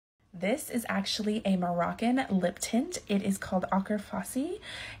This is actually a Moroccan lip tint. It is called Akar Fassi.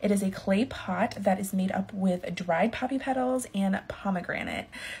 It is a clay pot that is made up with dried poppy petals and pomegranate.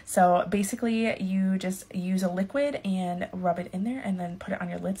 So basically you just use a liquid and rub it in there and then put it on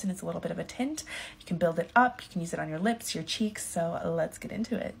your lips, and it's a little bit of a tint. You can build it up, you can use it on your lips, your cheeks, so let's get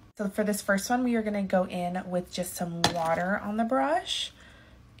into it. So for this first one, we are gonna go in with just some water on the brush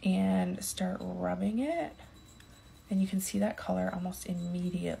and start rubbing it. And you can see that color almost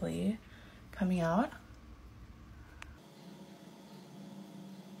immediately coming out.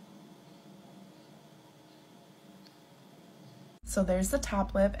 So there's the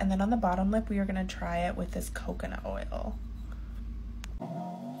top lip, and then on the bottom lip, we are gonna try it with this coconut oil.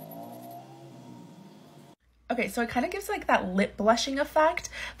 Okay, so it kind of gives like that lip blushing effect.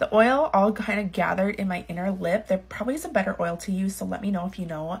 The oil all kind of gathered in my inner lip. There probably is a better oil to use, so let me know if you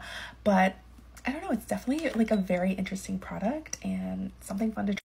know. But I don't know, it's definitely like a very interesting product and something fun to try.